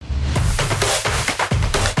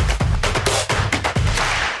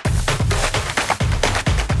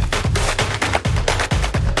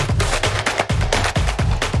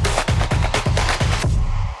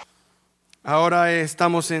Ya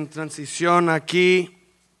estamos en transición aquí.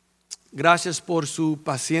 Gracias por su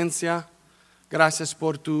paciencia. Gracias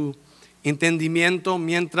por tu entendimiento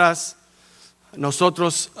mientras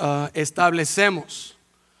nosotros establecemos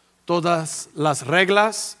todas las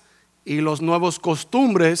reglas y los nuevos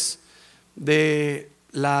costumbres de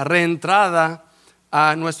la reentrada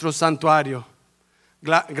a nuestro santuario.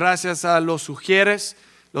 Gracias a los sugieres,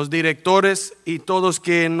 los directores y todos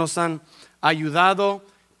que nos han ayudado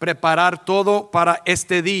a preparar todo para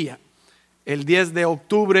este día, el 10 de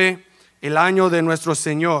octubre, el año de nuestro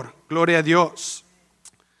Señor. Gloria a Dios.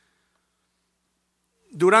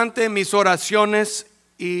 Durante mis oraciones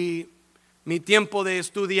y mi tiempo de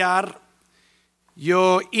estudiar,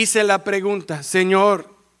 yo hice la pregunta: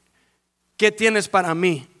 Señor, ¿qué tienes para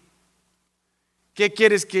mí? ¿Qué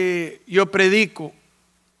quieres que yo predico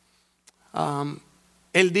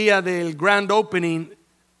el día del grand opening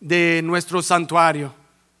de nuestro santuario?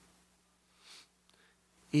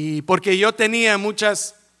 Y porque yo tenía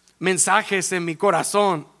muchos mensajes en mi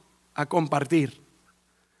corazón a compartir,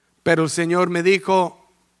 pero el Señor me dijo: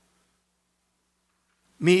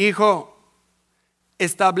 mi hijo,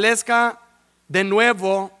 establezca de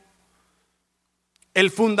nuevo el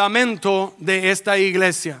fundamento de esta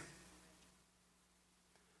iglesia.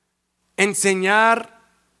 Enseñar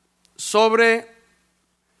sobre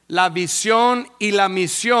la visión y la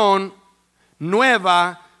misión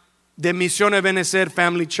nueva de Misión Ebenezer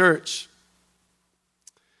Family Church.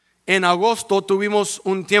 En agosto tuvimos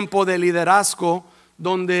un tiempo de liderazgo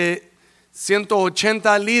donde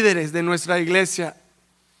 180 líderes de nuestra iglesia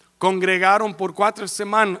congregaron por 4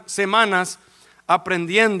 semanas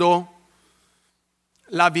aprendiendo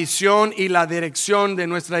la visión y la dirección de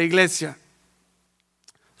nuestra iglesia.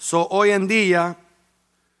 Hoy en día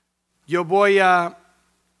yo voy a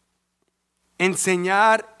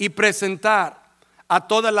enseñar y presentar a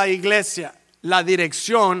toda la iglesia la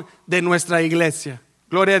dirección de nuestra iglesia.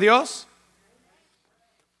 Gloria a Dios.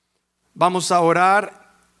 Vamos a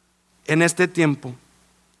orar en este tiempo.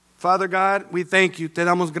 Father God, we thank you. Te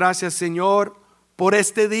damos gracias, Señor, por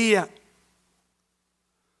este día.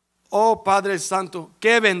 Oh Padre Santo,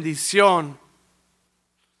 qué bendición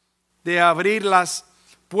de abrir las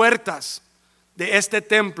puertas de este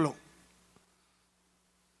templo.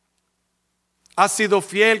 Has sido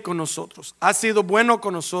fiel con nosotros, has sido bueno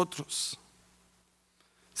con nosotros.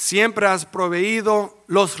 Siempre has proveído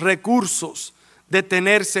los recursos de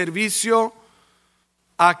tener servicio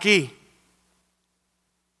aquí,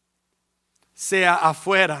 sea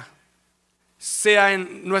afuera, sea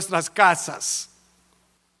en nuestras casas,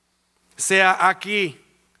 sea aquí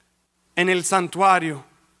en el santuario.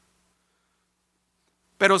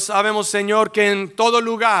 Pero sabemos, Señor, que en todo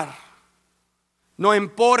lugar, no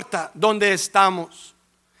importa dónde estamos,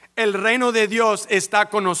 el reino de Dios está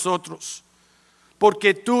con nosotros.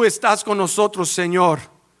 Porque tú estás con nosotros, Señor.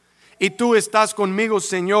 Y tú estás conmigo,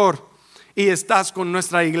 Señor. Y estás con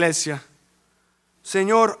nuestra iglesia.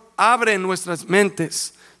 Señor, abre nuestras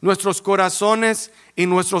mentes, nuestros corazones y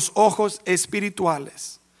nuestros ojos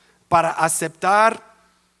espirituales para aceptar,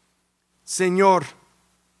 Señor,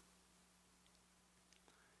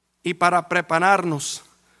 y para prepararnos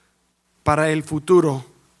para el futuro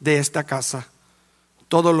de esta casa.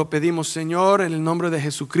 Todo lo pedimos, Señor, en el nombre de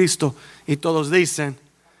Jesucristo. Y todos dicen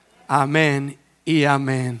amén y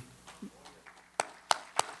amén.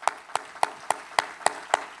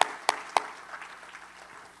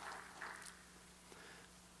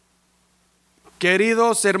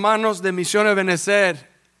 Queridos hermanos de Misión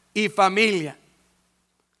Ebenezer y familia,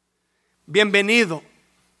 bienvenido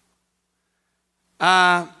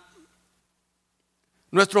a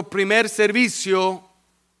nuestro primer servicio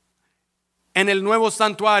en el nuevo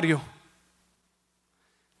santuario.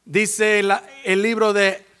 Dice el libro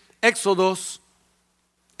de Éxodo,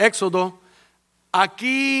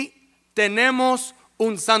 aquí tenemos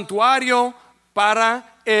un santuario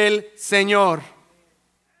para el Señor.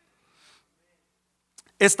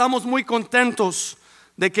 Estamos muy contentos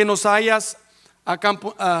de que nos hayas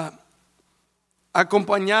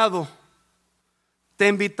acompañado. Te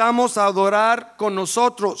invitamos a adorar con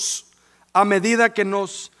nosotros a medida que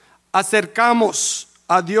nos acercamos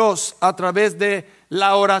a Dios a través de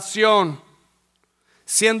la oración,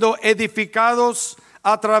 siendo edificados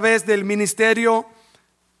a través del ministerio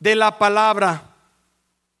de la palabra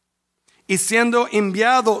y siendo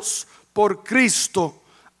enviados por Cristo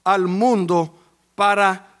al mundo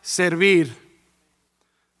para servir.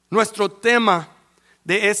 Nuestro tema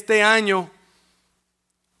de este año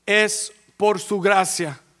es por su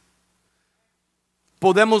gracia.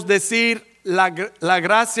 Podemos decir la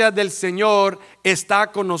gracia del Señor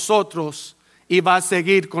está con nosotros y va a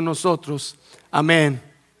seguir con nosotros Amén.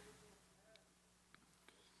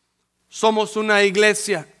 Somos una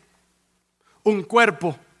iglesia, un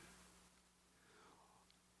cuerpo.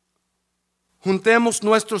 Juntemos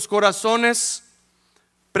nuestros corazones,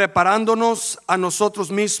 preparándonos a nosotros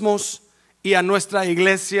mismos y a nuestra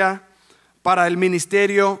iglesia para el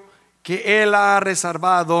ministerio que Él ha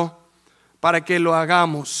reservado para que lo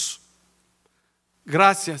hagamos.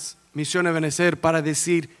 Gracias, Misión Ebenecer, para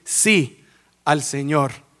decir sí al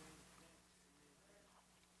Señor.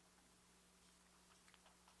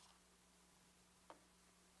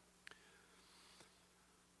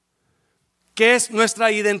 ¿Qué es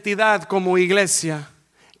nuestra identidad como iglesia?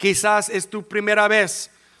 Quizás es tu primera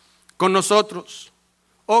vez con nosotros,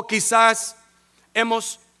 o quizás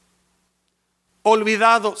hemos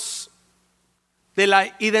olvidado de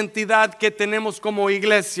la identidad que tenemos como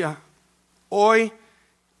iglesia. Hoy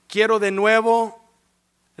quiero de nuevo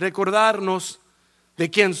recordarnos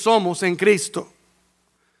de quién somos en Cristo.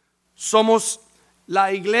 Somos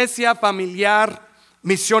la iglesia familiar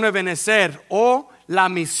Misión Ebenecer, o la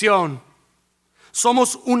misión.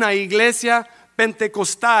 Somos una iglesia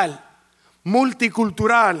pentecostal,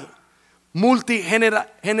 multicultural,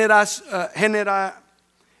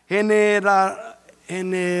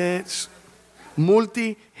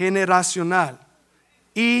 multigeneracional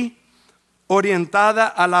y orientada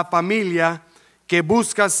a la familia, que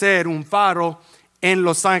busca ser un faro en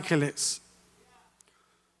Los Ángeles.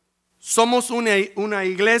 Somos una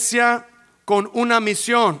iglesia con una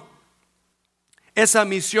misión. Esa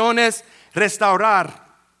misión es restaurar,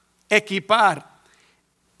 equipar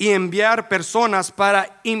y enviar personas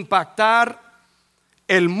para impactar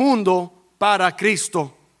el mundo para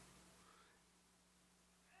Cristo.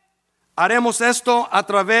 Haremos esto a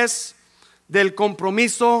través del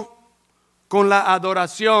compromiso con la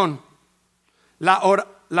adoración, la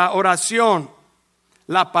oración,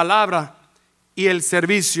 la palabra y el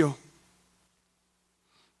servicio.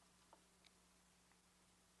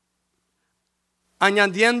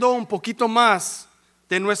 Añadiendo un poquito más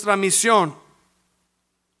de nuestra misión,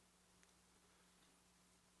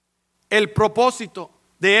 el propósito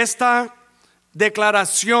de esta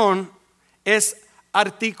declaración es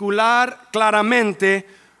articular claramente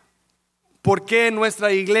por qué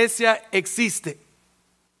nuestra iglesia existe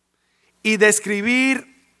y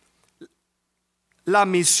describir la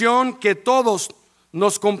misión que todos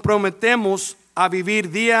nos comprometemos a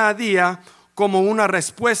vivir día a día como una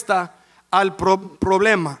respuesta al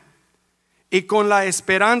problema, y con la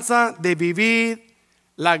esperanza de vivir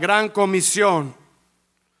la gran comisión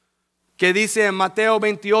que dice en Mateo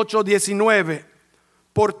 28:19: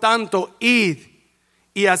 por tanto, id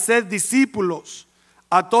y haced discípulos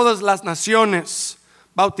a todas las naciones,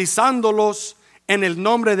 bautizándolos en el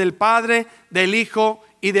nombre del Padre, del Hijo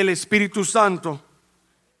y del Espíritu Santo.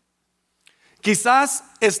 Quizás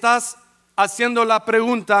estás haciendo la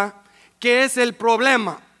pregunta: ¿qué es el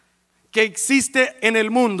problema que existe en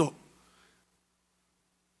el mundo?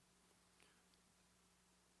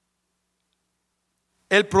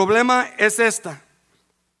 El problema es esta: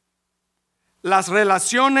 las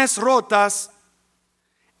relaciones rotas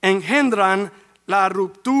engendran la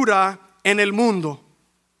ruptura en el mundo.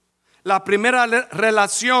 La primera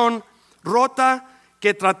relación rota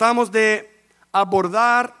que tratamos de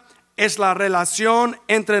abordar es la relación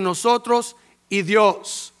entre nosotros y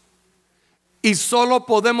Dios. Y solo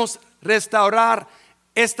podemos restaurar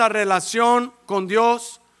esta relación con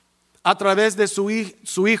Dios a través de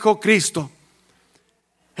su Hijo Cristo.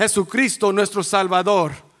 Jesucristo, nuestro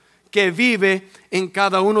Salvador, que vive en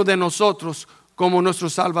cada uno de nosotros como nuestro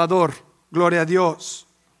Salvador. Gloria a Dios.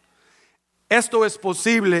 Esto es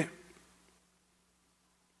posible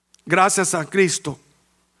gracias a Cristo.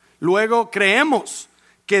 Luego creemos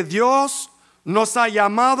que Dios nos ha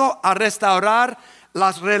llamado a restaurar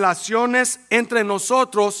las relaciones entre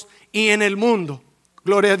nosotros y en el mundo.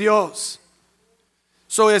 Gloria a Dios.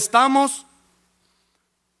 Estamos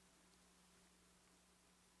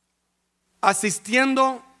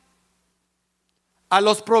asistiendo a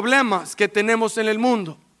los problemas que tenemos en el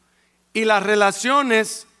mundo y las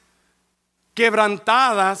relaciones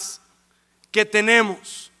quebrantadas que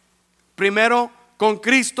tenemos. Primero con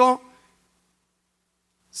Cristo,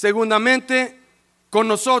 segundamente con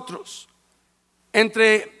nosotros,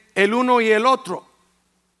 entre el uno y el otro.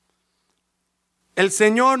 El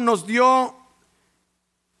Señor nos dio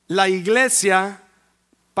la iglesia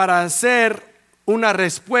para hacer una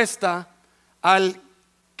respuesta al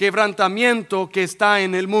quebrantamiento que está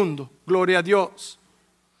en el mundo. Gloria a Dios.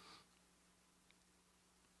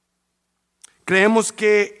 Creemos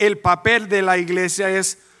que el papel de la iglesia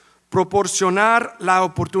es proporcionar la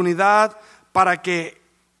oportunidad para que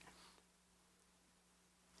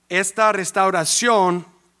esta restauración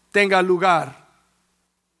tenga lugar.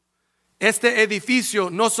 Este edificio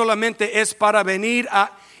no solamente es para venir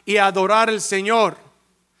y adorar al Señor.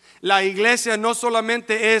 La iglesia no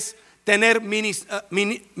solamente es tener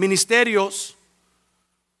ministerios.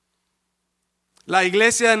 La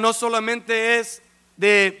iglesia no solamente es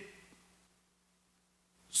de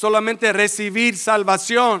solamente recibir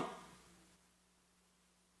salvación.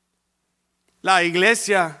 La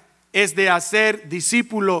iglesia es de hacer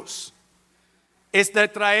discípulos, es de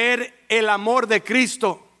traer el amor de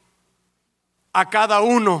Cristo a cada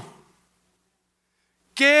uno.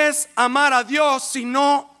 ¿Qué es amar a Dios si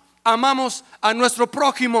no amamos a nuestro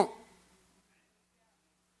prójimo?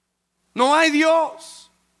 No hay Dios.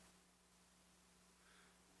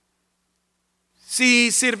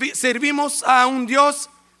 Si servimos a un Dios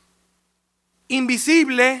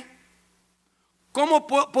invisible, ¿cómo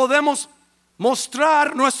podemos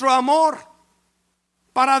mostrar nuestro amor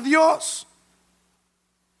para Dios?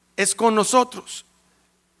 Es con nosotros,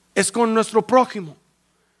 es con nuestro prójimo,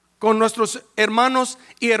 con nuestros hermanos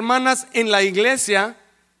y hermanas en la iglesia.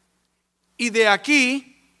 Y de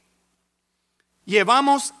aquí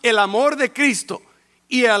llevamos el amor de Cristo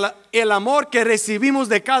y el amor que recibimos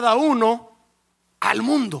de cada uno al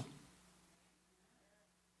mundo,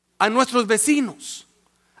 a nuestros vecinos,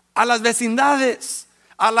 a las vecindades,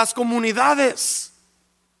 a las comunidades.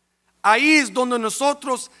 Ahí es donde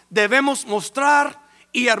nosotros debemos mostrar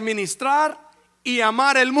y administrar y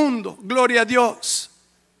amar el mundo. Gloria a Dios.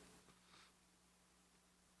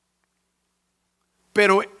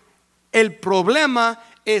 Pero el problema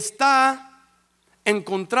está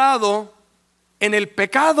encontrado en el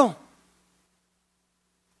pecado,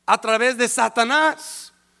 a través de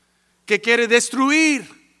Satanás, que quiere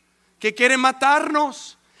destruir, que quiere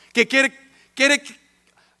matarnos, que quiere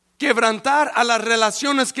quebrantar a las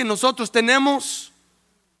relaciones que nosotros tenemos.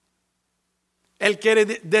 Él quiere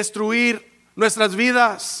destruir nuestras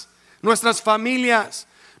vidas, nuestras familias,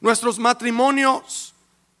 nuestros matrimonios.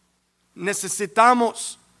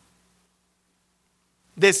 Necesitamos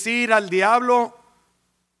decir al diablo: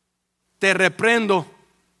 te reprendo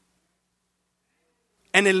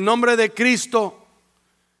en el nombre de Cristo.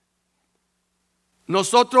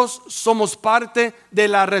 Nosotros somos parte de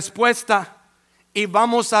la respuesta y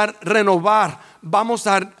vamos a renovar, vamos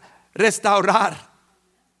a restaurar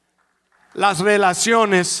las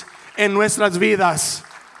relaciones en nuestras vidas.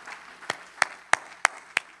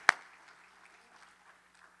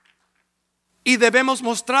 Y debemos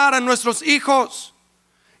mostrar a nuestros hijos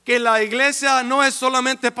que la iglesia no es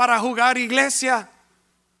solamente para jugar iglesia.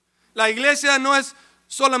 La iglesia no es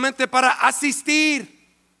solamente para asistir,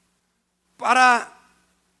 para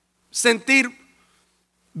sentir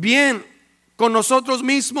bien con nosotros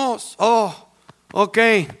mismos. Oh, ok,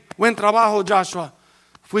 buen trabajo, Joshua.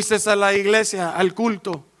 Fuiste a la iglesia, al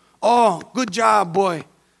culto. Oh, good job, boy.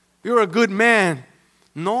 You're a good man.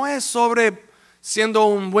 No es sobre siendo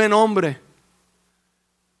un buen hombre.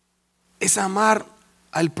 Es amar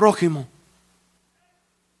al prójimo.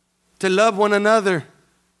 To love one another.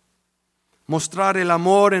 Mostrar el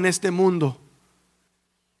amor en este mundo.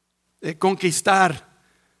 Conquistar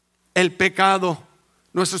el pecado,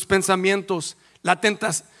 nuestros pensamientos,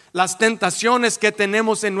 las tentaciones que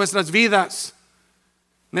tenemos en nuestras vidas.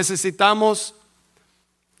 Necesitamos,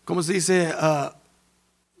 ¿cómo se dice?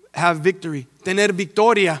 Have victory. Tener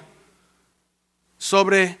victoria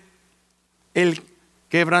sobre el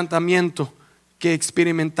quebrantamiento que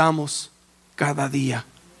experimentamos cada día.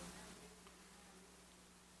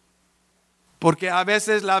 Porque a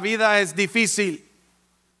veces la vida es difícil.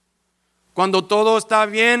 Cuando todo está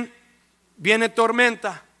bien, viene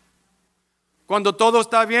tormenta. Cuando todo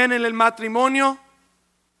está bien en el matrimonio,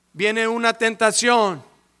 viene una tentación.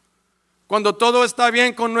 Cuando todo está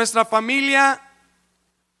bien con nuestra familia,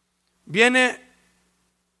 viene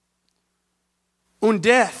un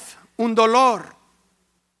death, un dolor.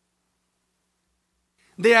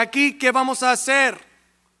 De aquí, ¿qué vamos a hacer?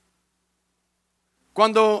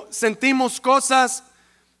 Cuando sentimos cosas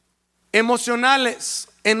emocionales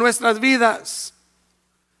en nuestras vidas,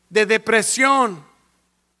 de depresión,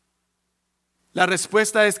 la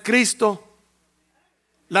respuesta es Cristo.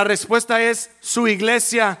 La respuesta es su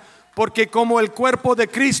iglesia, porque como el cuerpo de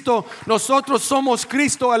Cristo, nosotros somos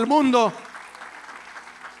Cristo al mundo.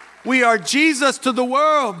 We are Jesus to the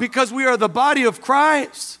world because we are the body of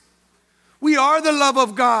Christ. We are the love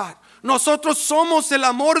of God. Nosotros somos el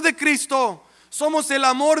amor de Cristo. Somos el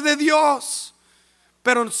amor de Dios.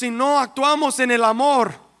 Pero si no actuamos en el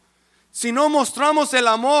amor, si no mostramos el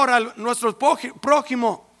amor a nuestro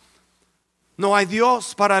prójimo, no hay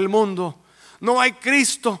Dios para el mundo. no hay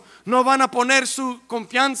Cristo, no van a poner su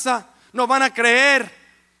confianza, no van a creer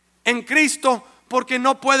en Cristo porque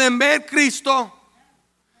no pueden ver Cristo.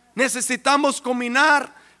 Necesitamos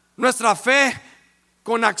combinar nuestra fe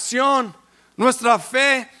con acción, nuestra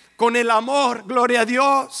fe con el amor, gloria a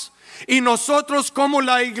Dios. Y nosotros como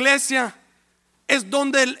la iglesia es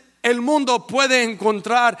donde el mundo puede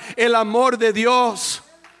encontrar el amor de Dios,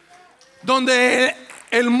 donde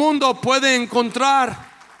el mundo puede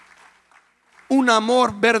encontrar un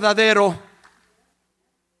amor verdadero,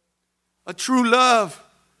 a true love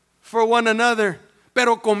for one another.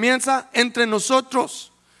 Pero comienza entre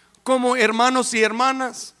nosotros como hermanos y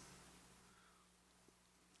hermanas.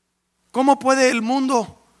 ¿Cómo puede el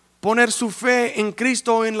mundo poner su fe en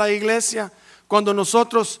Cristo o en la iglesia cuando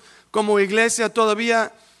nosotros como iglesia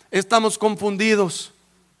todavía estamos confundidos,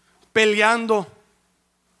 peleando,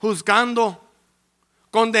 juzgando,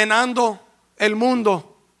 condenando el mundo?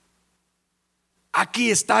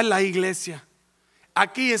 Aquí está la iglesia,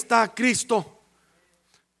 aquí está Cristo.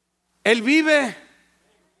 Él vive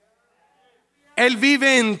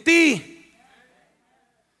en ti,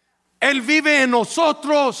 Él vive en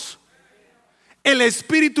nosotros. El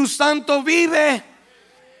Espíritu Santo vive.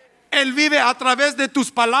 Él vive a través de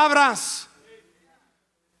tus palabras.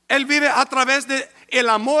 Él vive a través de el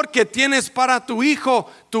amor que tienes para tu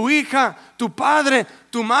hijo, tu hija, tu padre,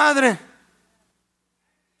 tu madre,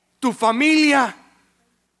 tu familia,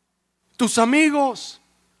 tus amigos,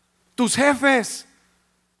 tus jefes,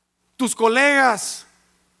 tus colegas.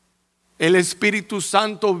 El Espíritu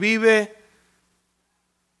Santo vive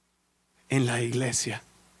en la iglesia.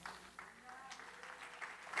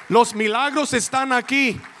 Los milagros están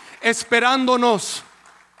aquí esperándonos.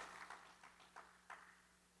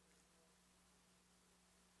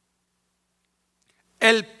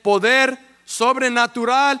 El poder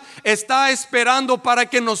sobrenatural está esperando para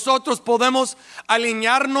que nosotros podamos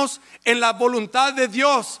alinearnos en la voluntad de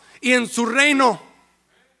Dios y en su reino.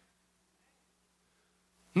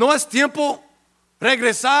 No es tiempo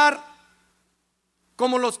regresar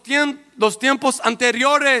como los tiempos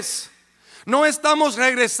anteriores. No estamos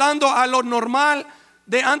regresando a lo normal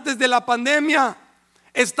de antes de la pandemia.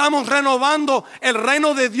 Estamos renovando el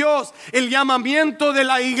reino de Dios, el llamamiento de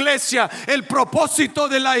la iglesia, el propósito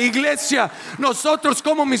de la iglesia. Nosotros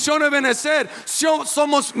como Misión de Benecer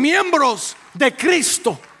somos miembros de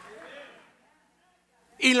Cristo.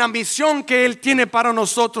 Y la misión que Él tiene para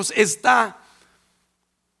nosotros está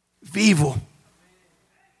vivo.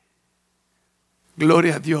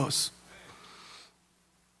 Gloria a Dios.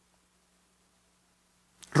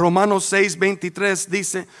 Romanos 6:23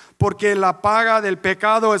 dice: porque la paga del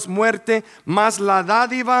pecado es muerte, mas la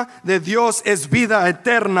dádiva de Dios es vida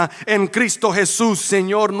eterna en Cristo Jesús,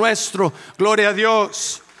 Señor nuestro. Gloria a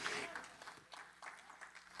Dios.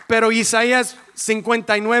 Pero Isaías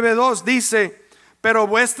 59:2 dice: pero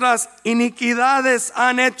vuestras iniquidades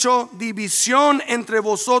han hecho división entre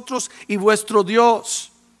vosotros y vuestro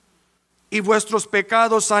Dios, y vuestros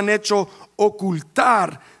pecados han hecho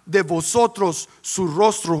ocultar de vosotros su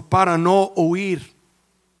rostro para no oír.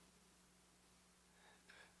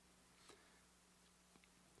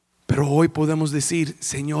 Pero hoy podemos decir: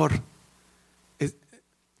 Señor,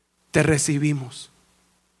 te recibimos,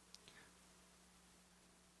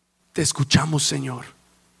 te escuchamos, Señor,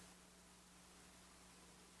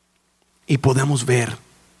 y podemos ver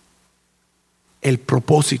el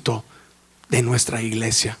propósito de nuestra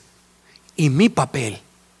iglesia y mi papel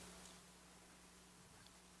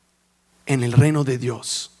en el reino de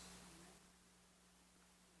Dios.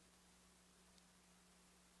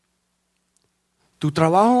 Tu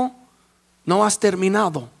trabajo no has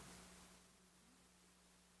terminado.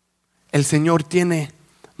 El Señor tiene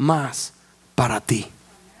más para ti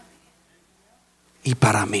y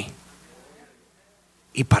para mí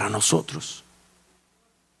y para nosotros.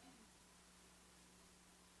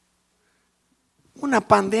 Una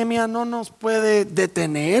pandemia no nos puede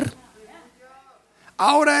detener.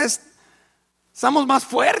 Ahora estamos más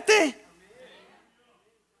fuertes,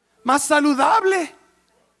 más saludable,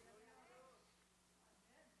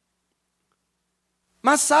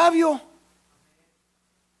 más sabio.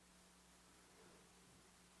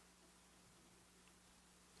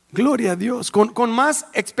 Gloria a Dios, con más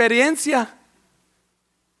experiencia,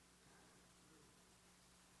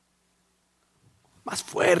 más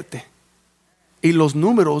fuerte. Y los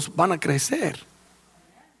números van a crecer.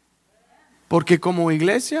 Porque como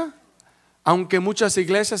iglesia, aunque muchas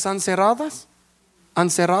iglesias han cerrado,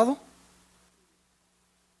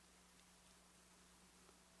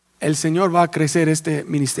 el Señor va a crecer este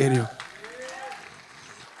ministerio.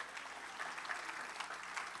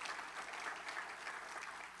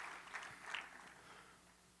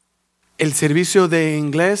 el servicio de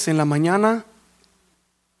inglés en la mañana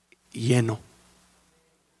lleno.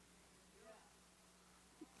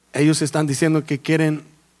 Ellos están diciendo que quieren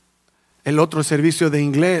el otro servicio de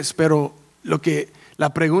inglés, pero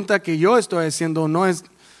la pregunta que yo estoy haciendo no es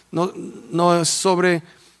sobre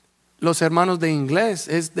los hermanos de inglés,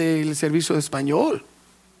 es del servicio de español.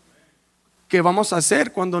 ¿Qué vamos a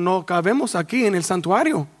hacer cuando no cabemos aquí en el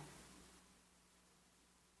santuario?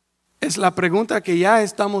 Es la pregunta que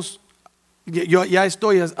yo ya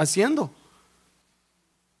estoy haciendo.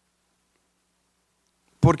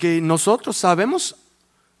 Porque nosotros sabemos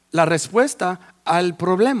la respuesta al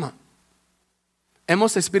problema.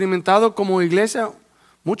 Hemos experimentado como iglesia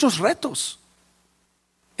muchos retos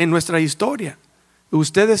en nuestra historia.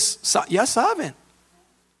 Ustedes ya saben,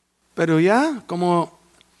 pero ya como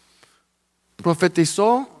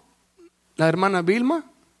profetizó la hermana Vilma,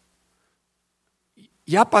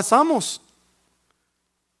 ya pasamos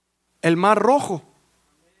el Mar Rojo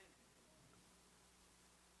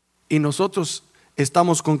y nosotros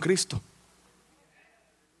estamos con Cristo.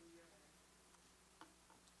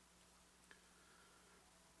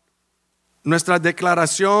 Nuestra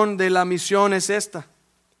declaración de la misión es esta: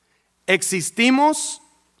 existimos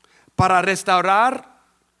para restaurar,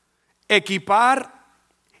 equipar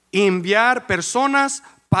y enviar personas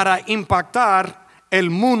para impactar el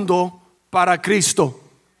mundo para Cristo.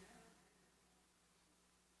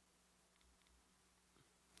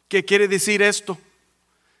 ¿Qué quiere decir esto?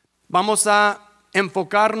 Vamos a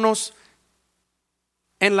enfocarnos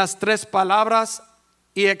en las 3 palabras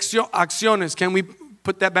y acciones. Can we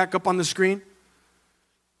put that back up on the screen?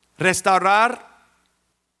 Restaurar,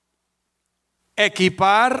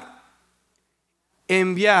 equipar,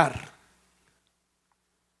 enviar.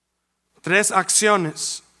 3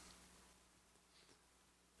 acciones.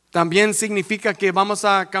 También significa que vamos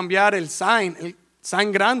a cambiar el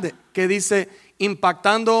sign grande que dice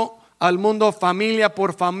impactando al mundo familia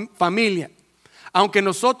por familia. Aunque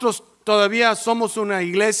nosotros todavía somos una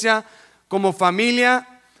iglesia como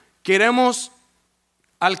familia, queremos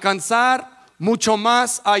alcanzar mucho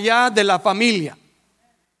más allá de la familia.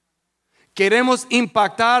 Queremos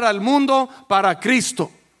impactar al mundo para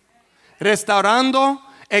Cristo, restaurando,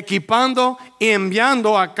 equipando y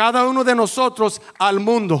enviando a cada uno de nosotros al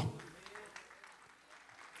mundo.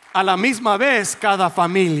 A la misma vez, cada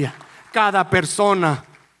familia, cada persona.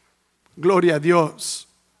 Gloria a Dios.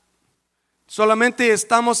 Solamente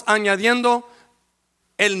estamos añadiendo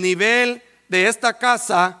el nivel de esta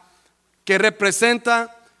casa que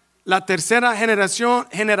representa la tercera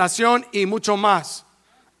generación y mucho más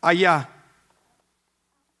allá.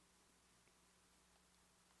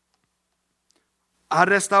 A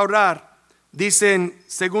restaurar, dice en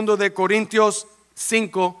 2 de Corintios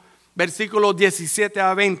 5, versículos 17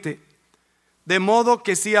 a 20. De modo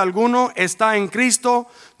que si alguno está en Cristo,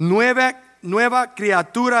 nueva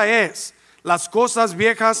criatura es. Las cosas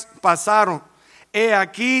viejas pasaron. He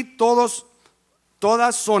aquí todas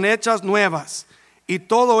son hechas nuevas. Y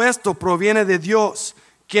todo esto proviene de Dios,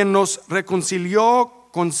 quien nos reconcilió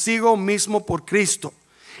consigo mismo por Cristo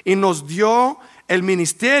y nos dio el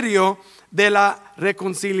ministerio de la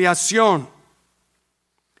reconciliación.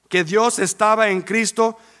 Que Dios estaba en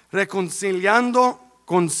Cristo reconciliando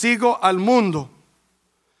consigo al mundo,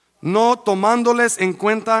 no tomándoles en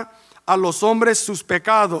cuenta a los hombres sus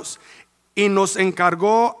pecados, y nos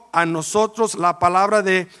encargó a nosotros la palabra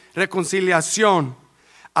de reconciliación.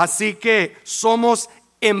 Así que somos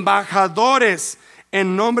embajadores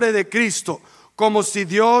en nombre de Cristo, como si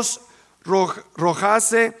Dios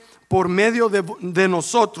rogase por medio de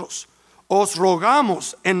nosotros. Os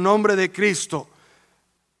rogamos en nombre de Cristo,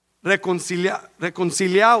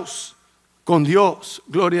 reconciliaos con Dios.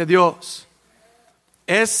 Gloria a Dios.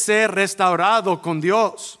 Es ser restaurado con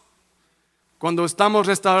Dios. Cuando estamos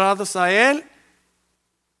restaurados a Él,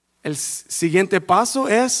 el siguiente paso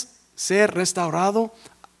es ser restaurado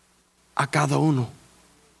a cada uno,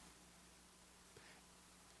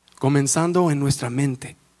 comenzando en nuestra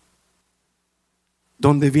mente,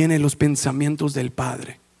 donde vienen los pensamientos del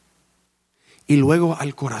Padre, y luego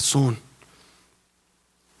al corazón,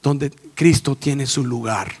 donde Cristo tiene su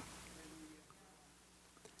lugar.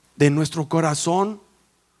 De nuestro corazón,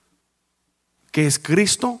 que es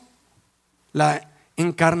Cristo, la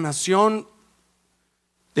encarnación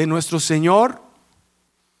de nuestro Señor,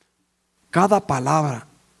 cada palabra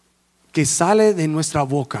que sale de nuestra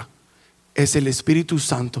boca es el Espíritu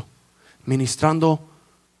Santo ministrando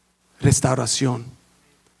restauración,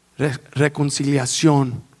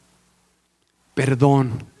 reconciliación,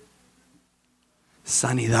 perdón,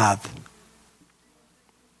 sanidad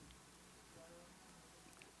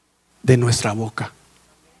de nuestra boca.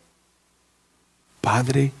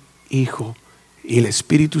 Padre, Hijo y el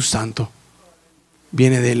Espíritu Santo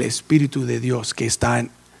viene del Espíritu de Dios que está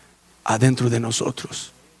adentro de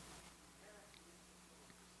nosotros.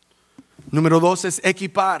 Número 2 es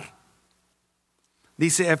equipar.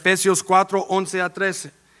 Dice Efesios 4, 11 a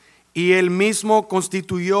 13. Y él mismo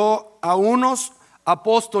constituyó a unos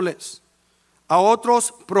apóstoles, a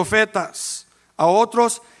otros profetas, a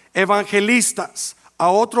otros evangelistas, a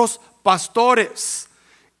otros pastores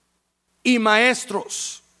y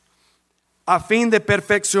maestros, a fin de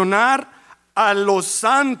perfeccionar a los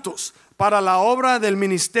santos para la obra del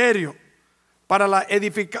ministerio, para la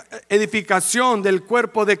edificación del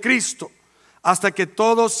cuerpo de Cristo, hasta que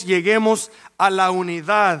todos lleguemos a la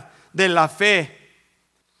unidad de la fe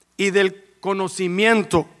y del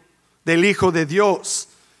conocimiento del Hijo de Dios,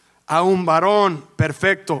 a un varón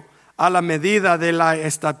perfecto, a la medida de la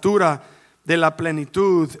estatura de la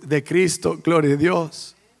plenitud de Cristo. Gloria a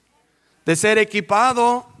Dios. De ser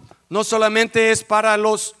equipado no solamente es para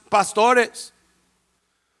los pastores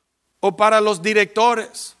o para los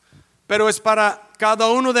directores, pero es para cada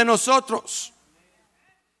uno de nosotros.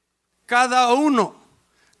 Cada uno,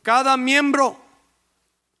 cada miembro,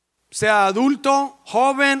 sea adulto,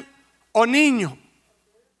 joven o niño.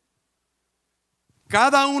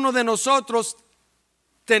 Cada uno de nosotros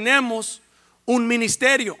tenemos un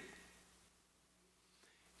ministerio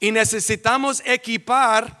y necesitamos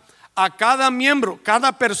equipar a cada miembro,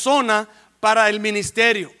 cada persona para el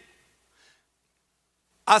ministerio.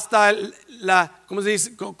 Hasta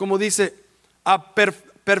como dice, a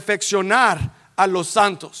perfeccionar a los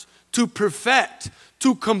santos. To perfect,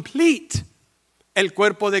 to complete el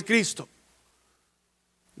cuerpo de Cristo.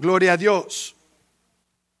 Gloria a Dios.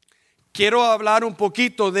 Quiero hablar un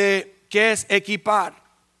poquito de qué es equipar.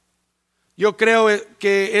 Yo creo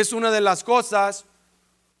que es una de las cosas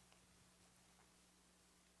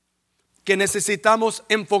que necesitamos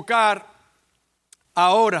enfocar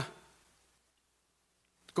ahora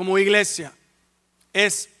como iglesia.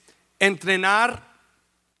 Es entrenar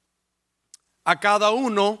a cada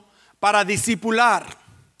uno para discipular,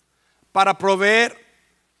 para proveer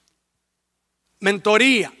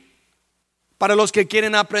mentoría para los que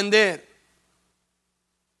quieren aprender,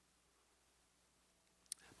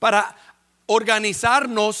 para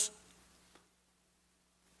organizarnos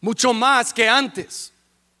mucho más que antes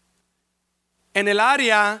en el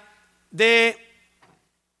área de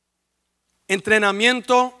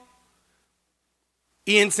entrenamiento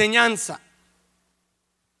y enseñanza.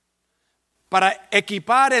 Para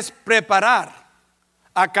equipar es preparar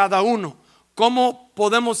a cada uno. ¿Cómo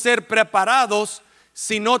podemos ser preparados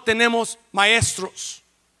si no tenemos maestros?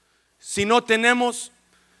 Si no tenemos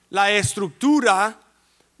la estructura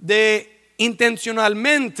de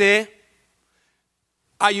intencionalmente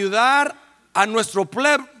ayudar a nuestro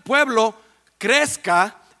pueblo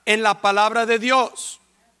crezca en la palabra de Dios.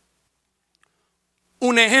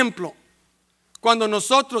 Un ejemplo, cuando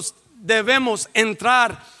nosotros debemos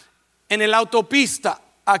entrar en el autopista,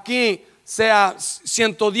 aquí sea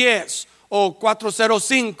 110 o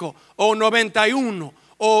 405 o 91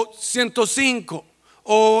 o 105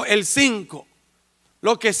 o el 5,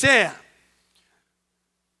 lo que sea.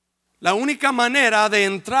 La única manera de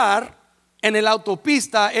entrar en el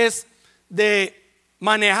autopista es de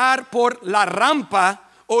manejar por la rampa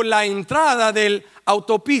o la entrada del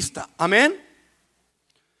autopista. Amén.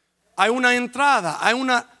 Hay una entrada, hay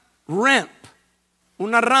una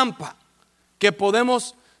rampa que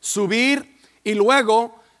podemos subir, y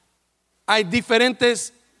luego hay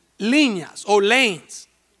diferentes líneas o lanes,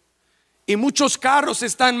 y muchos carros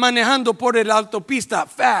están manejando por el autopista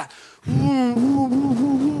fast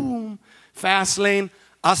lane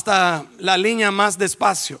hasta la línea más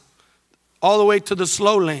despacio, all the way to the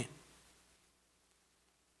slow lane.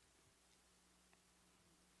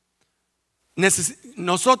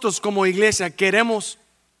 Nosotros como iglesia queremos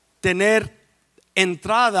tener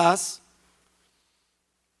entradas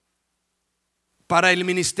para el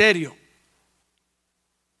ministerio,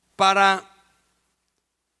 para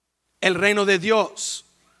el reino de Dios.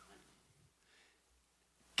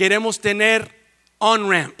 Queremos tener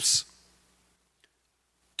on-ramps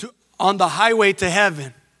on the highway to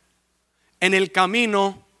heaven, en el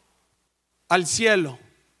camino al cielo.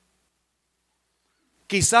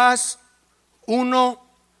 Quizás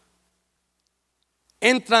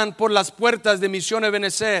entran por las puertas de Misión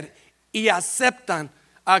Ebenecer y aceptan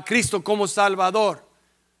a Cristo como Salvador.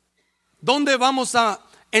 ¿Dónde vamos a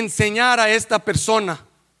enseñar a esta persona?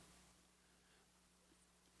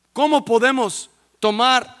 ¿Cómo podemos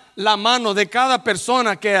tomar la mano de cada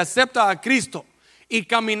persona que acepta a Cristo y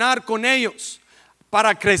caminar con ellos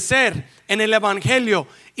para crecer en el Evangelio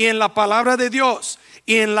y en la palabra de Dios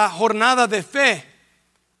y en la jornada de fe.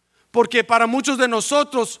 Porque para muchos de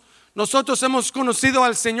nosotros hemos conocido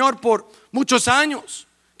al Señor por muchos años,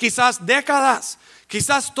 quizás décadas,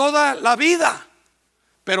 quizás toda la vida,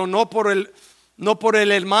 pero no por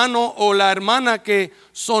el hermano o la hermana que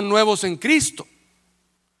son nuevos en Cristo.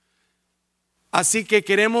 Así que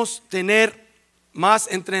queremos tener más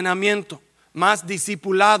entrenamiento, más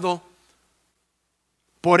discipulado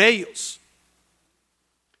por ellos.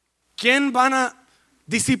 ¿Quién van a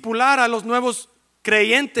discipular a los nuevos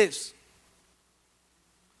creyentes?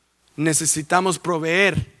 Necesitamos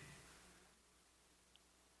proveer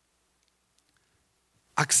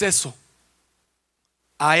acceso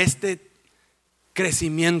a este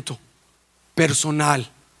crecimiento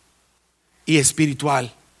personal y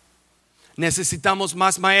espiritual. Necesitamos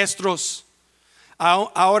más maestros.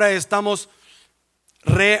 Ahora estamos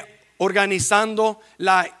reorganizando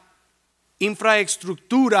la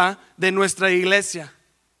infraestructura de nuestra iglesia,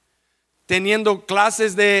 teniendo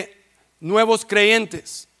clases de nuevos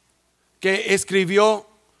creyentes que escribieron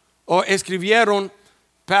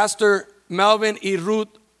Pastor Melvin y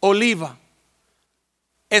Ruth Oliva.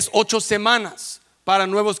 Es 8 semanas para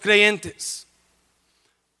nuevos creyentes.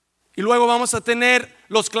 Y luego vamos a tener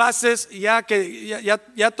las clases, ya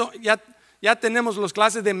tenemos las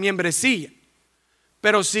clases de membresía.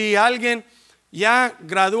 Pero si alguien ya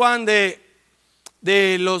gradúan de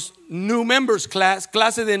los New Members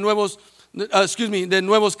clase de nuevos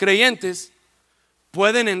creyentes,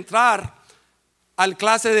 pueden entrar al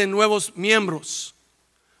clase de nuevos miembros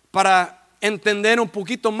para entender un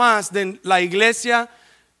poquito más de la iglesia,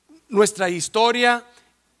 nuestra historia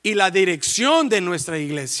y la dirección de nuestra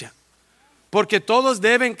iglesia. Porque todos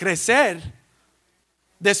deben crecer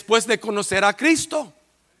después de conocer a Cristo.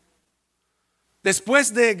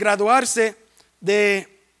 Después de graduarse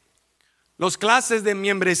de las clases de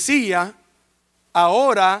membresía,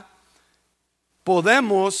 ahora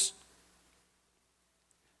podemos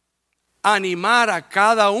animar a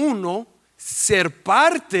cada uno a ser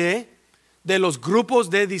parte de los grupos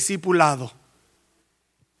de discipulado.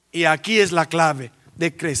 Y aquí es la clave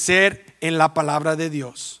de crecer en la palabra de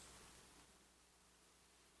Dios.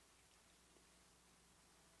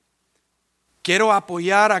 Quiero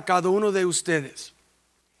apoyar a cada uno de ustedes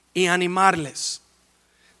y animarles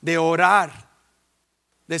de orar,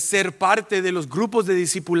 de ser parte de los grupos de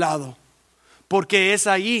discipulado, porque es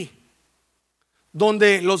allí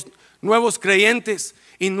donde los nuevos creyentes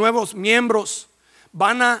y nuevos miembros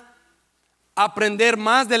van a aprender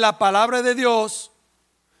más de la palabra de Dios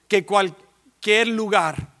que cualquier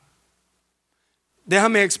lugar.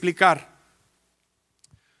 Déjame explicar.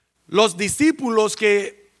 Los discípulos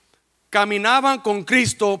que caminaban con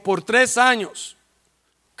Cristo por 3 años,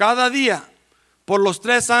 cada día, por los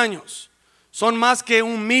 3 años, son más que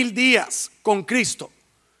 1,000 días con Cristo.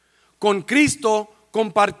 Con Cristo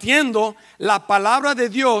compartiendo la palabra de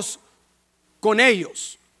Dios con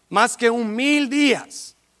ellos, más que 1,000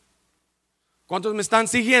 días. ¿Cuántos me están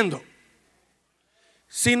siguiendo?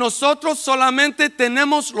 Si nosotros solamente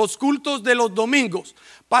tenemos los cultos de los domingos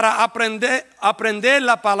para aprender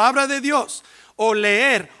la palabra de Dios, o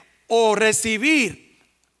leer o recibir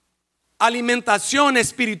alimentación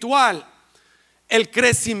espiritual, el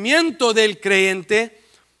crecimiento del creyente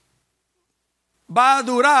va a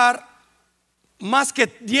durar más que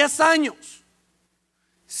 10 años.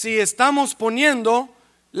 Si estamos poniendo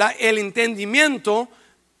el entendimiento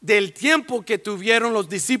del tiempo que tuvieron los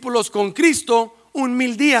discípulos con Cristo,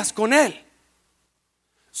 1,000 días con Él.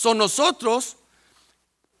 Nosotros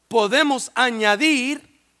podemos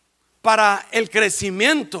añadir para el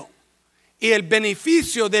crecimiento y el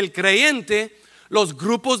beneficio del creyente los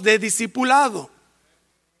grupos de discipulado.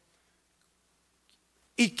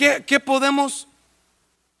 ¿Y qué podemos,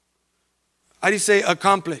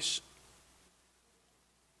 accomplish?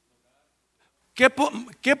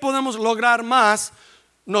 ¿Qué podemos lograr más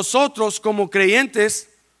nosotros como creyentes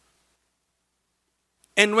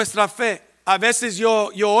en nuestra fe? A veces yo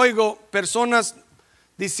oigo personas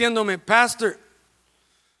diciéndome: Pastor,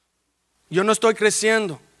 yo no estoy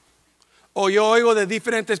creciendo. O yo oigo de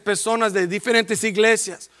diferentes personas de diferentes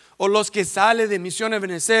iglesias, o los que salen de Misión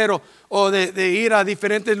Ebenecer, o de ir a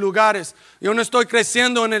diferentes lugares. Yo no estoy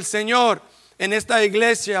creciendo en el Señor, en esta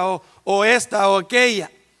iglesia o esta o aquella.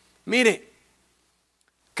 Mire,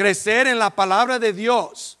 crecer en la palabra de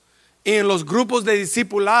Dios y en los grupos de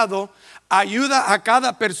discipulado ayuda a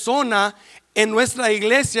cada persona en nuestra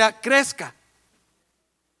iglesia crezca.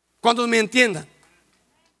 ¿Cuántos me entiendan?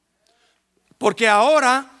 Porque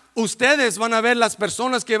ahora ustedes van a ver las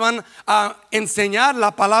personas que van a enseñar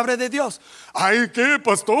la palabra de Dios. Ay, ¿qué,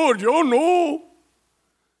 pastor? Yo no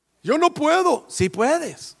puedo. Sí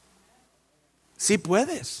puedes. Sí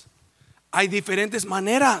puedes. Hay diferentes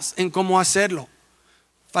maneras en cómo hacerlo.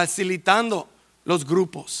 Facilitando los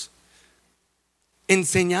grupos,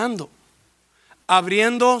 enseñando,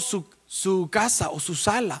 abriendo su casa o su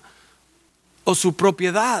sala o su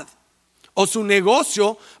propiedad o su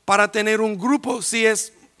negocio para tener un grupo si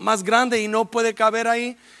es más grande y no puede caber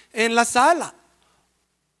ahí en la sala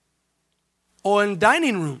o en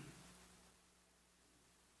dining room.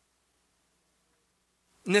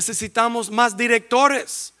 Necesitamos más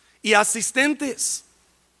directores y asistentes.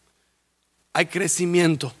 Hay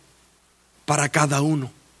crecimiento para cada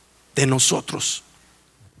uno de nosotros.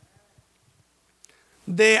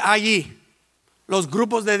 De allí, los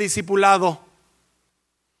grupos de discipulado,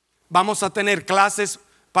 vamos a tener clases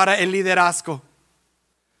para el liderazgo.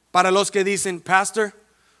 Para los que dicen, pastor,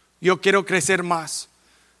 yo quiero crecer más.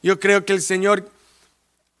 Yo creo que el Señor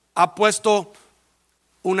ha puesto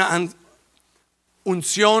una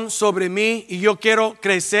unción sobre mí y yo quiero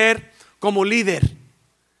crecer como líder.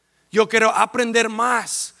 Yo quiero aprender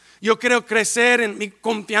más. Yo quiero crecer en mi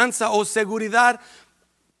confianza o seguridad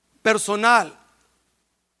personal.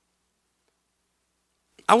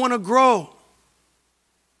 I want to grow.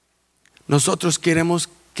 Nosotros queremos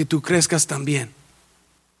que tú crezcas también.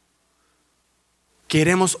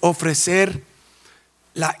 Queremos ofrecer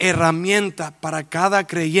la herramienta para cada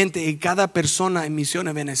creyente y cada persona en Misión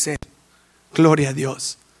Ebenecer. Gloria a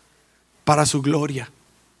Dios. Para su gloria.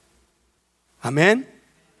 Amén.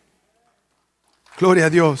 Gloria a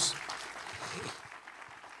Dios.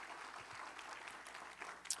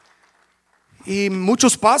 Y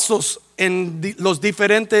muchos pasos en los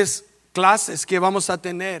diferentes clases que vamos a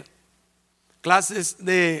tener. Clases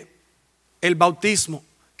de el bautismo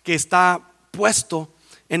que está puesto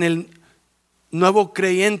en el nuevo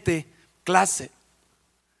creyente clase.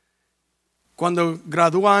 Cuando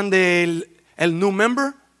gradúan del new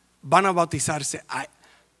member, van a bautizarse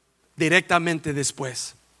directamente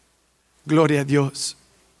después. Gloria a Dios.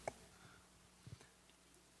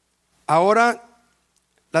 Ahora,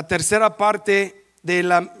 la tercera parte de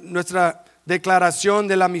nuestra declaración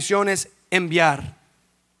de la misión es enviar.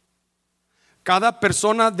 Cada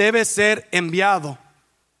persona debe ser enviado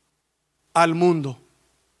al mundo.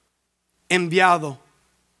 Enviado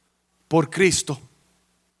por Cristo.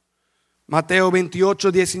 Mateo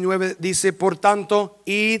 28:19 dice, por tanto,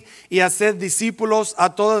 id y haced discípulos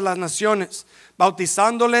a todas las naciones,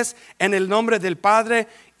 bautizándoles en el nombre del Padre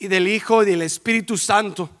y del Hijo y del Espíritu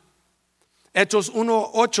Santo. Hechos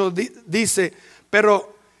 1:8 dice,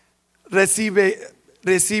 pero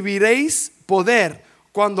recibiréis poder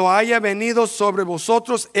cuando haya venido sobre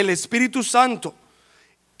vosotros el Espíritu Santo,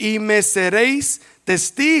 y me seréis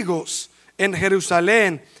testigos en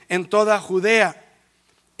Jerusalén, en toda Judea,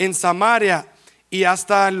 en Samaria y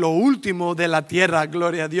hasta lo último de la tierra.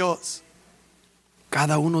 Gloria a Dios.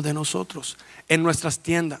 Cada uno de nosotros, en nuestras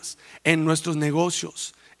tiendas, en nuestros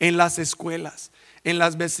negocios, en las escuelas, en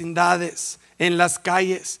las vecindades, en las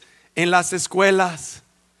calles, en las escuelas,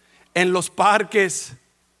 en los parques,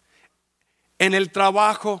 en el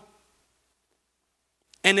trabajo,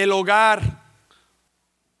 en el hogar,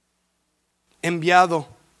 enviado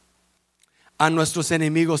a nuestros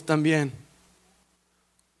enemigos también.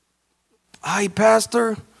 Ay,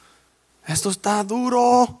 pastor, esto está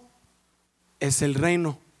duro. Es el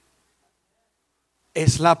reino,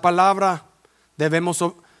 es la palabra. Debemos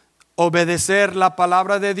obedecer la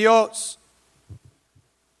palabra de Dios.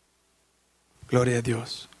 Gloria a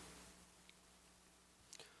Dios.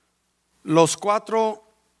 Los 4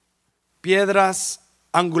 piedras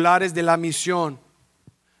angulares de la misión.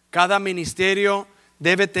 Cada ministerio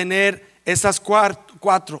debe tener esas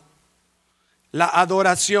 4. La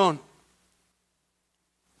adoración,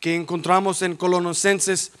 que encontramos en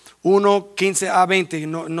Colosenses 1:15-20.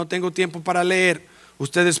 No tengo tiempo para leer.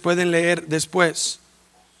 Ustedes pueden leer después.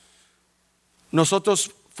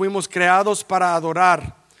 Nosotros fuimos creados para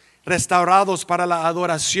adorar, restaurados para la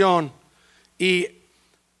adoración y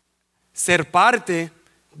ser parte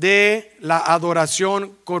de la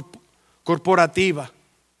adoración corporativa.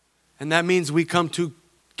 And that means we come to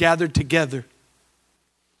gather together.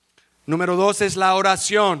 Número 2 es la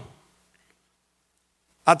oración.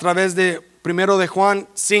 A través de 1 de Juan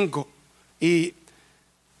 5 y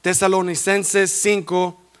Tesalonicenses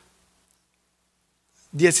 5,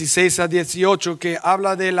 16-18, que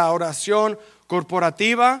habla de la oración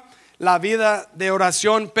corporativa, la vida de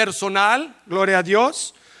oración personal, gloria a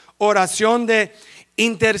Dios, oración de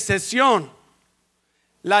intercesión,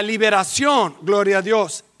 la liberación, gloria a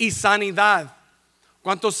Dios, y sanidad.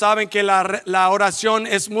 ¿Cuántos saben que la oración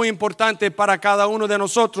es muy importante para cada uno de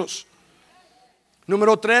nosotros?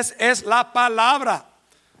 Número 3 es la palabra.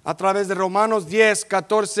 A través de Romanos 10,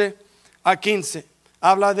 14 a 15.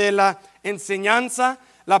 Habla de la enseñanza,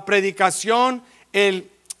 la predicación, el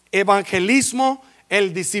evangelismo,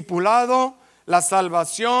 el discipulado, la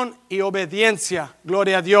salvación y obediencia.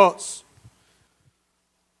 Gloria a Dios.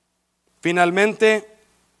 Finalmente,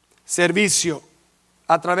 servicio.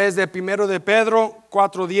 A través de 1 de Pedro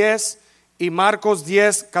 4:10 y Marcos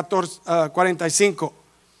 10, 45.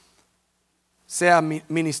 Sea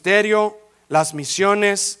ministerio, las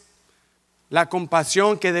misiones, la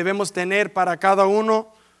compasión que debemos tener para cada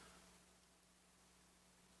uno.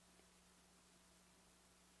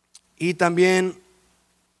 Y también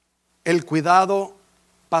el cuidado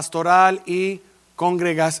pastoral y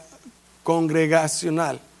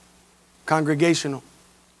congregacional. Congregational.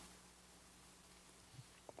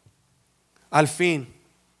 Al fin,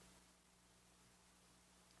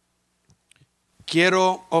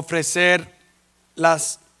 quiero ofrecer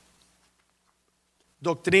las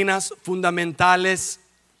doctrinas fundamentales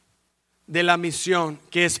de la misión,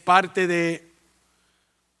 que es parte de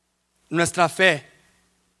nuestra fe,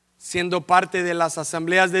 siendo parte de las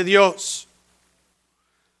asambleas de Dios.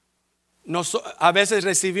 A veces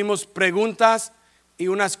recibimos preguntas y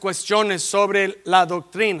unas cuestiones sobre la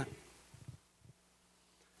doctrina.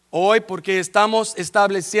 Hoy, porque estamos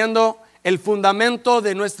estableciendo el fundamento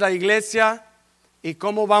de nuestra iglesia y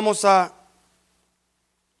cómo vamos a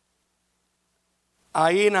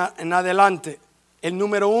ahí en adelante. El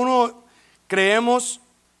número 1, creemos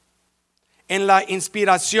en la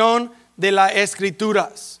inspiración de las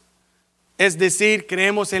Escrituras. Es decir,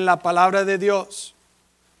 creemos en la palabra de Dios.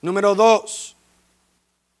 Número 2,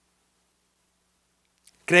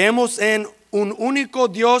 creemos en un único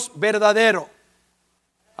Dios verdadero.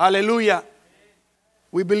 Aleluya.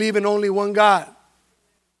 We believe in only one God.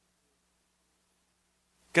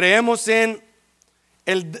 Creemos en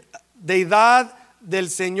el deidad del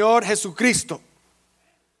Señor Jesucristo.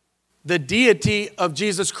 The deity of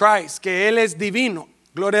Jesus Christ, que Él es divino.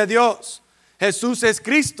 Gloria a Dios. Jesús es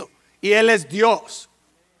Cristo y Él es Dios.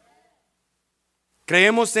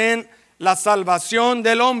 Creemos en la salvación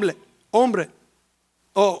del hombre.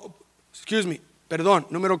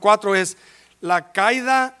 Número 4 es la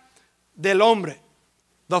caída del hombre.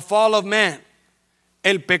 The fall of man.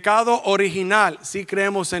 El pecado original. Sí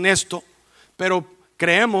creemos en esto, pero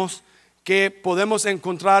creemos que podemos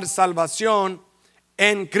encontrar salvación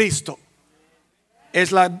en Cristo.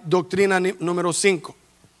 Es la doctrina número 5.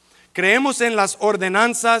 Creemos en las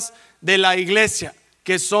ordenanzas de la iglesia,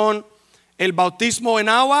 que son el bautismo en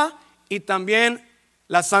agua y también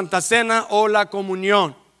la Santa Cena o la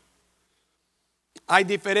comunión. Hay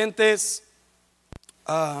diferentes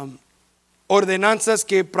ordenanzas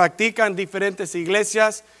que practican diferentes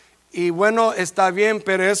iglesias y bueno, está bien,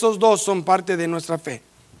 pero esos dos son parte de nuestra fe.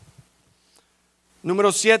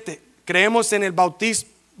 Número 7, creemos en el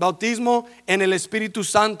bautismo en el Espíritu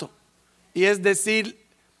Santo, y es decir,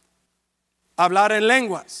 hablar en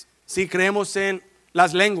lenguas. Sí, creemos en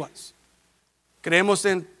las lenguas. Creemos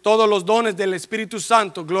en todos los dones del Espíritu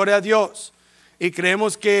Santo, gloria a Dios. Y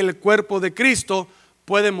creemos que el cuerpo de Cristo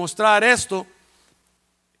puede mostrar esto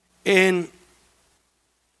en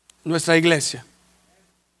nuestra iglesia.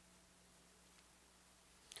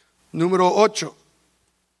 Número 8.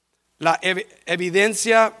 La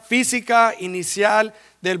evidencia física inicial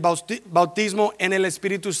del bautismo en el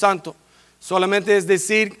Espíritu Santo. Solamente es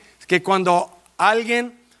decir que cuando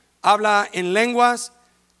alguien habla en lenguas,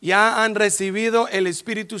 ya han recibido el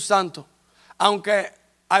Espíritu Santo. Aunque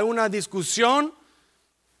hay una discusión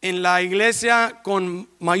en la iglesia con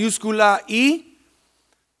mayúscula I,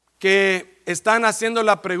 que están haciendo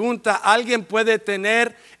la pregunta, ¿alguien puede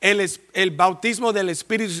tener el bautismo del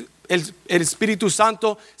Espíritu, el Espíritu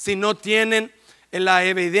Santo si no tienen la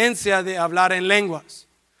evidencia de hablar en lenguas?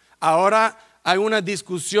 Ahora hay una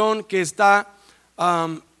discusión que está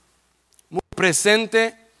muy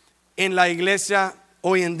presente en la iglesia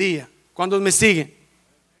hoy en día. ¿Cuántos me siguen?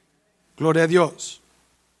 Gloria a Dios.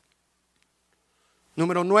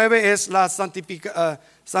 Número 9 es la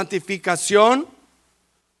santificación.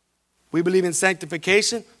 We believe in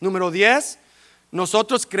sanctification. Número 10,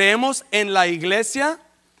 nosotros creemos en la iglesia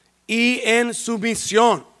y en su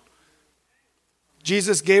misión.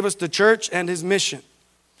 Jesus gave us the church and his mission.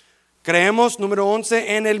 Creemos, número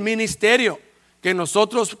 11, en el ministerio, que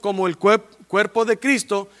nosotros como el cuerpo de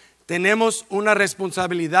Cristo tenemos una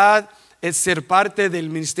responsabilidad, es ser parte del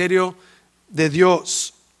ministerio de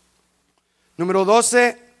Dios. Número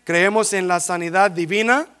 12, creemos en la sanidad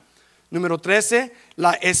divina. Número 13,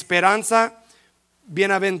 la esperanza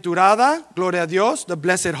bienaventurada, gloria a Dios, the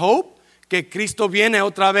blessed hope, que Cristo viene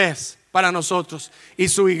otra vez para nosotros y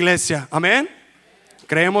su iglesia. Amén.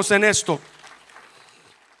 Creemos en esto.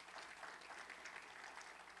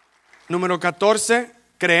 Número 14,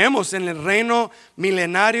 creemos en el reino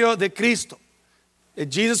milenario de Cristo. That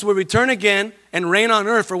Jesus will return again and reign on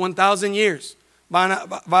earth for 1,000 years. Va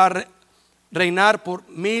a reinar por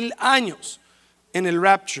 1,000 años en el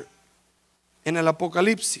rapture, en el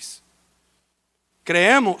Apocalipsis.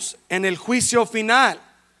 Creemos en el juicio final.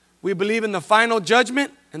 We believe in the final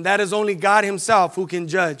judgment, and that is only God himself who can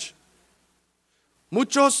judge.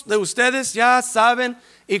 Muchos de ustedes ya saben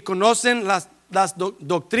y conocen las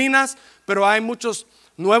doctrinas, pero hay muchos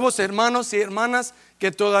nuevos hermanos y hermanas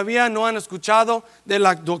que todavía no han escuchado de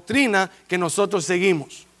la doctrina que nosotros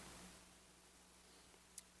seguimos.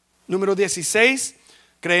 Número 16,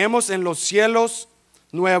 creemos en los cielos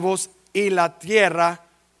nuevos y la tierra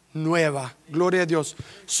nueva. Gloria a Dios.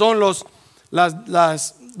 Son los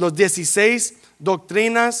 16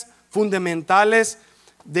 doctrinas fundamentales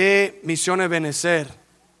de Misión Ebenecer.